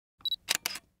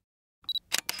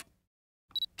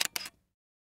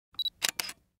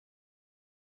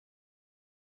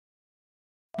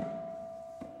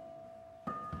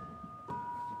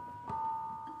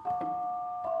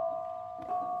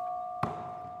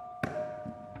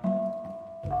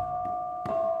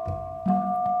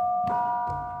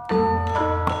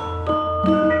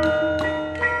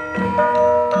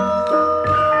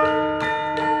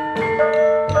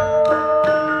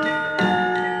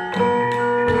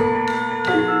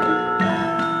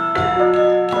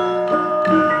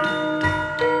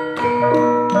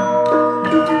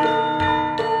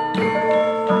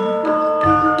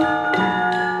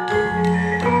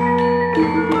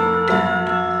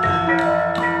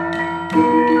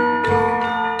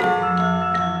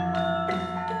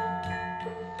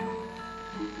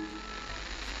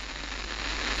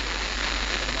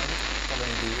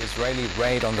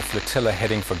raid on the flotilla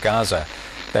heading for Gaza.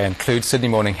 They include Sydney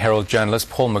Morning Herald journalist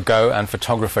Paul McGough and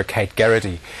photographer Kate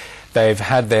Geraghty. They've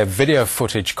had their video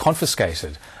footage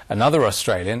confiscated. Another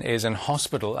Australian is in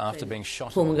hospital after being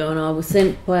shot. Paul McGough and I were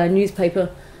sent by a newspaper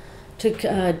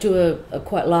to do a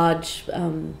quite large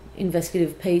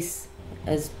investigative piece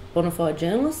as bona fide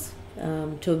journalists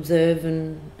to observe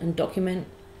and document.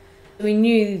 We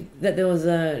knew that there was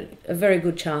a very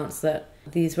good chance that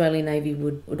the Israeli Navy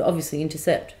would obviously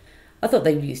intercept. I thought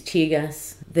they'd used tear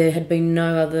gas. There had been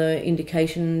no other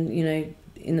indication,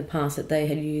 in the past that they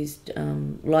had used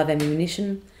live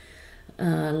ammunition,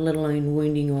 let alone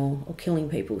wounding or killing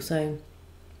people. So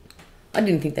I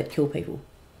didn't think they'd kill people.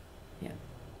 Yeah.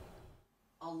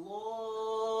 Allahu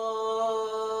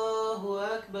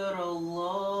Akbar,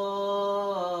 Allahu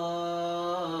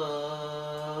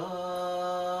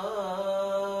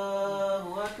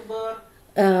Akbar.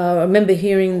 I remember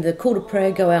hearing the call to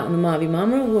prayer go out on the Mavi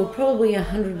Marmara. We were probably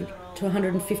 100 to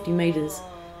 150 metres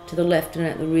to the left and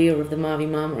at the rear of the Mavi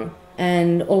Marmara.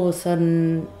 And all of a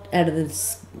sudden, out of the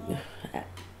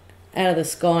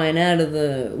sky and out of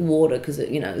the water, because it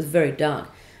was very dark,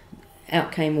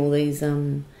 out came all these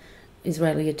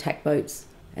Israeli attack boats.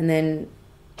 And then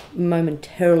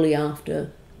momentarily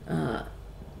after,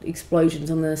 explosions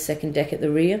on the second deck at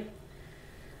the rear.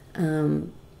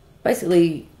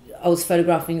 Basically, I was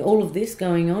photographing all of this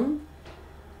going on,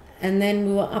 and then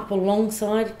we were up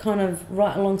alongside, kind of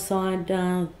right alongside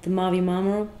the Mavi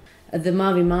Marmara. The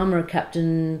Mavi Marmara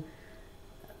captain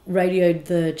radioed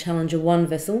the Challenger 1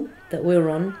 vessel that we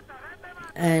were on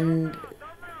and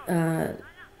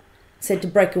said to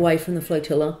break away from the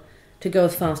flotilla, to go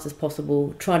as fast as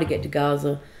possible, try to get to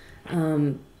Gaza.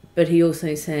 But he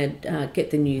also said, get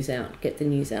the news out, get the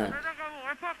news out.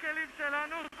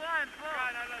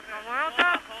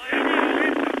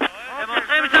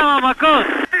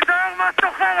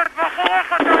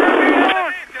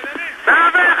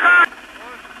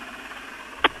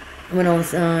 When I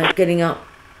was getting up,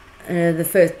 the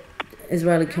first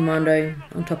Israeli commando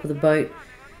on top of the boat,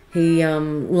 he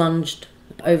lunged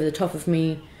over the top of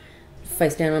me,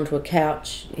 face down onto a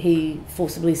couch. He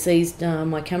forcibly seized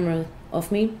my camera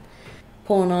off me.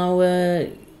 Paul and I were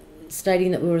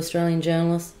stating that we were Australian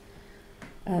journalists.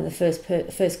 The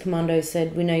first commando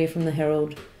said, "We know you're from the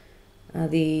Herald."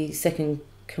 The second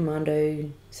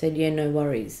commando said, "Yeah, no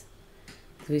worries."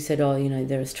 We said, "Oh,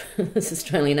 there's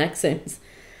Australian accents."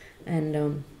 And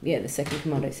the second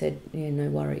commando said, "Yeah, no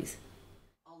worries."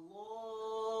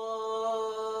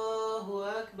 Allahu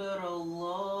Akbar,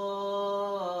 Allahu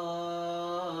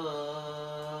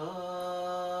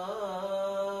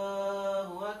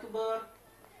Akbar,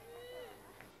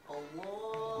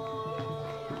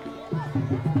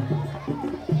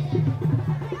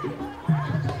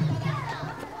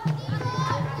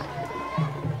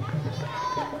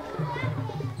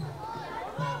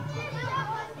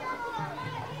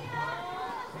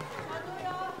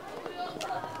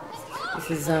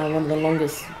 This is one of the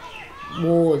longest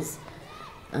wars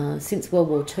since World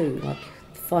War II. Like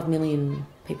 5 million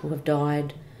people have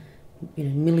died,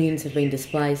 millions have been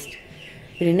displaced.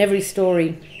 But in every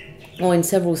story, or in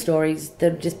several stories,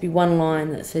 there'd just be one line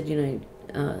that said,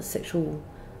 sexual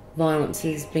violence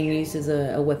is being used as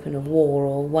a weapon of war,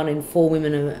 or 1 in 4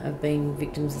 women are being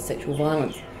victims of sexual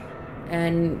violence.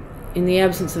 And in the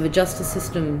absence of a justice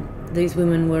system, these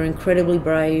women were incredibly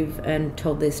brave and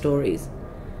told their stories.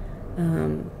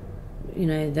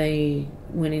 They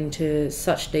went into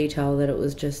such detail that it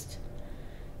was just,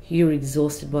 you were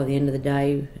exhausted by the end of the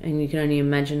day, and you can only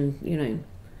imagine,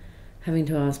 having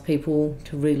to ask people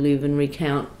to relive and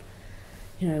recount,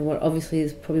 what obviously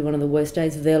is probably one of the worst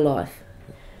days of their life.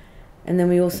 And then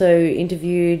we also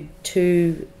interviewed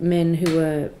 2 men who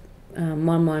were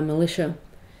My militia,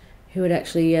 who had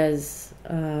actually, as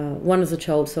one as a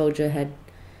child soldier, had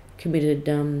committed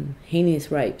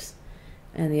heinous rapes,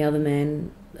 and the other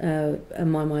man, a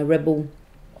My rebel,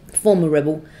 former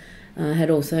rebel, had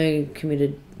also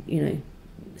committed,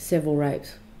 several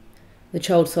rapes. The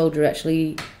child soldier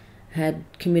actually had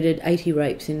committed 80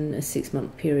 rapes in a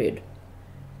 6-month period,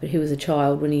 but he was a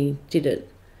child when he did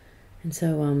it. And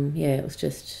so, it was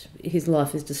just, his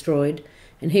life is destroyed.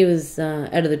 And he was,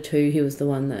 out of the 2, he was the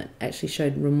one that actually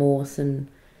showed remorse and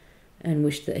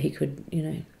wished that he could,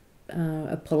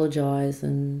 apologise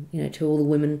and, to all the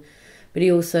women. But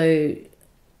he also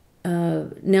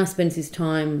now spends his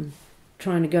time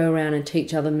trying to go around and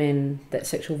teach other men that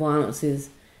sexual violence is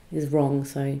wrong.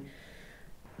 So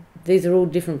these are all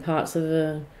different parts of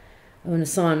an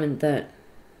assignment that,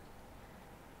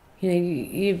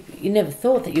 you never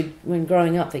thought that when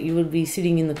growing up, that you would be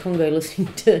sitting in the Congo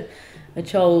listening to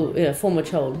a former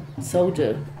child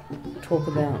soldier talk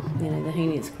about, the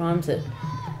heinous crimes that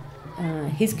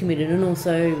he's committed, and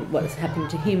also what has happened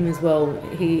to him as well.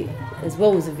 He, as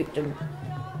well, was a victim